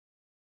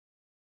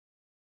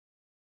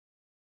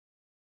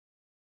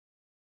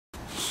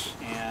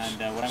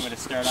what I'm going to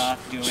start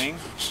off doing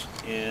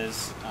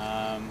is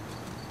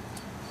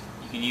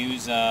you can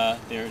use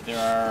there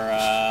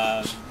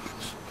are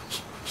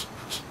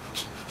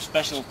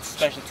special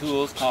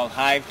tools called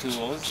hive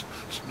tools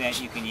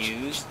that you can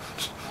use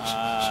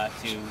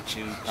to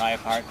pry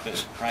apart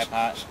the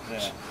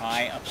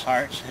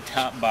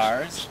top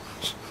bars,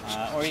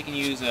 or you can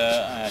use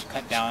an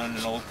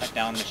old cut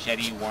down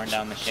machete, worn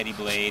down machete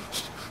blade,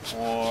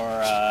 or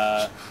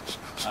a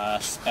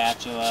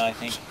spatula. I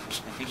think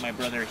my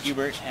brother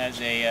Hubert has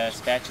a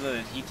spatula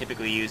that he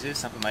typically uses.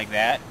 Something like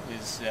that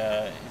is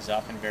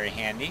often very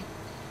handy.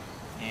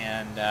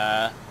 And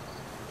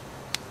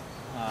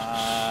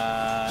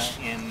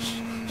in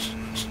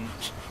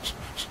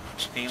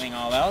failing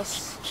all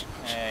else,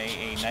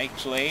 a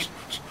knife blade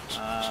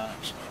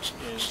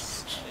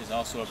is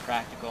also a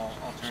practical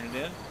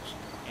alternative.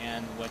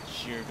 And what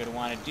you're going to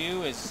want to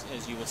do is,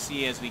 as you will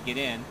see as we get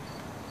in,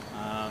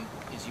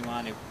 is you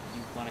want to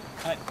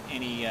cut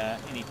any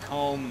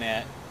comb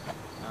that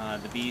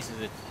the bees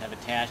have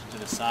attached to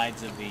the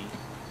sides of the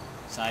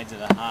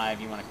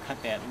hive. You want to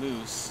cut that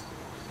loose.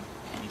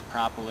 Any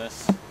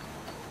propolis,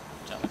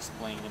 which I'll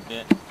explain a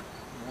bit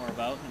more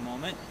about in a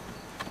moment.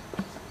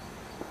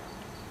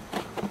 You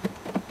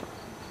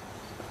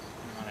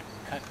want to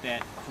cut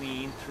that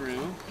clean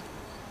through.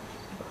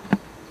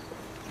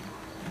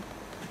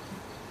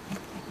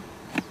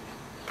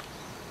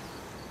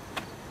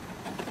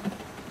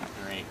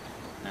 Great.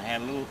 I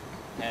had a little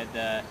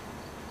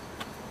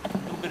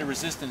bit of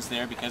resistance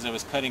there because I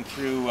was cutting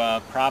through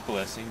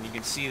propolis, and you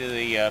can see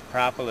the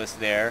propolis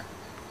there,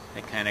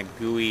 that kind of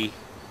gooey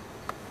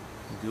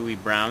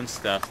brown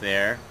stuff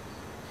there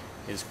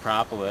is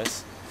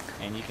propolis,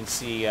 and you can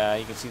see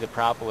the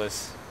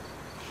propolis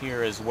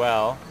here as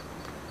well.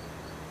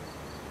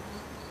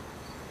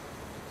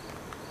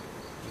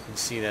 You can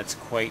see that's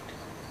quite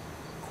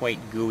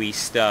gooey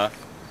stuff.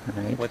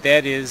 Right. What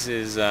that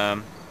is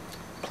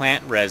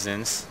plant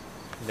resins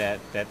that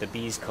the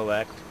bees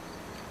collect.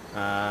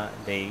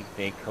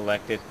 They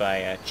collect it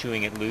by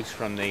chewing it loose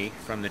from the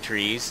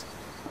trees,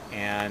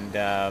 and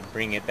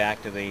bring it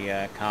back to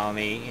the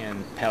colony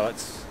in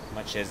pellets,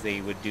 much as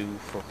they would do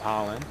for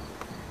pollen,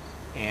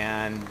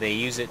 and they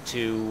use it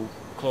to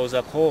close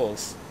up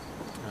holes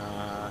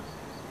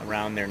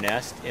around their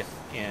nest. If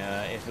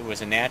it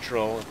was a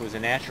natural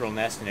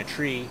nest in a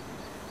tree,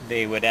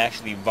 they would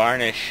actually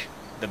varnish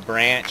the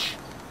branch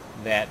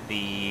that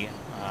the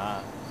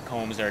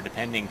combs are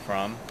depending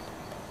from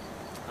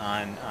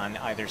on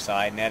either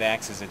side, and that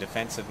acts as a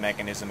defensive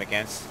mechanism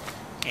against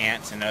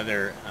ants and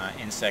other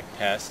insect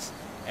pests,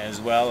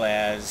 as well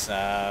as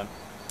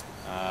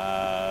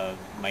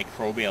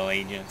microbial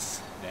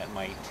agents that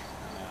might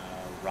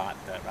rot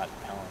the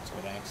pellets.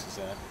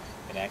 So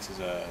it acts as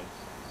a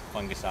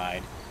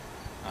fungicide,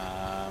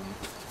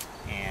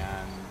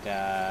 and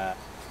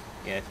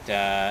it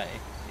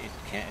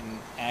can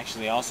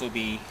actually also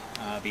be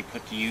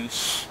put to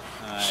use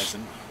as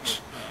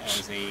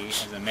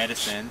a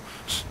medicine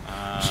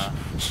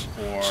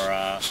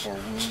for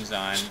wounds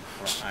on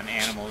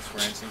animals. For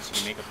instance, you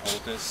can make a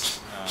poultice.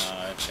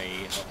 If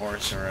a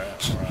horse or a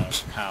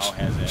cow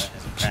has a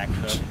cracked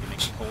hoof, you can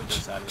make a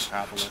poultice out of the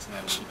propolis, and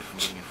that'll keep it from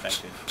getting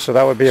infected. So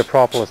that would be a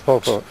propolis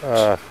propolis.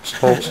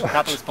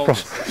 Propolis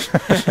poultice.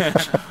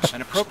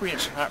 An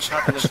appropriate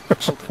propolis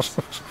poultice.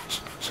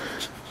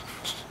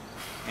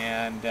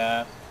 And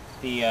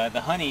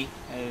the honey,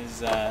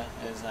 as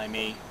I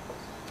may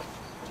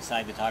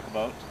decide to talk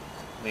about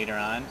later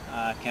on,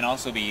 can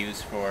also be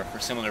used for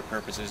similar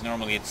purposes.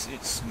 Normally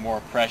it's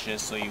more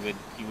precious, so you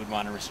would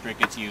want to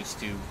restrict its use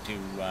to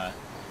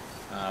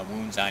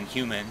wounds on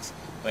humans,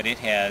 but it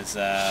has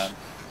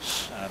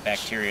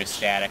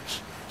bacteriostatic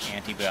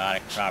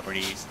antibiotic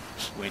properties,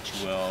 which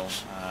will,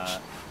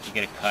 you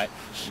get a cut,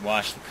 you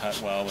wash the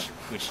cut well with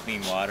good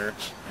clean water,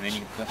 and then you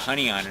can put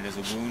honey on it as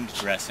a wound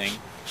dressing,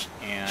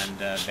 and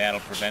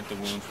that'll prevent the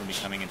wound from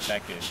becoming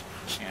infected.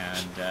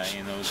 And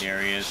in those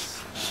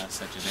areas,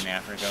 such as in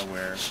Africa,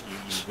 where you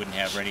wouldn't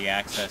have ready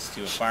access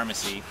to a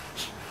pharmacy,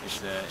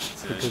 it's a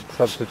good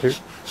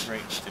substitute.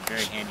 Right, it's a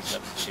very handy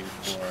substitute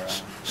for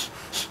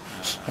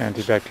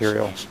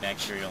antibacterial.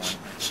 Antibacterial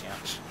ointments, yeah.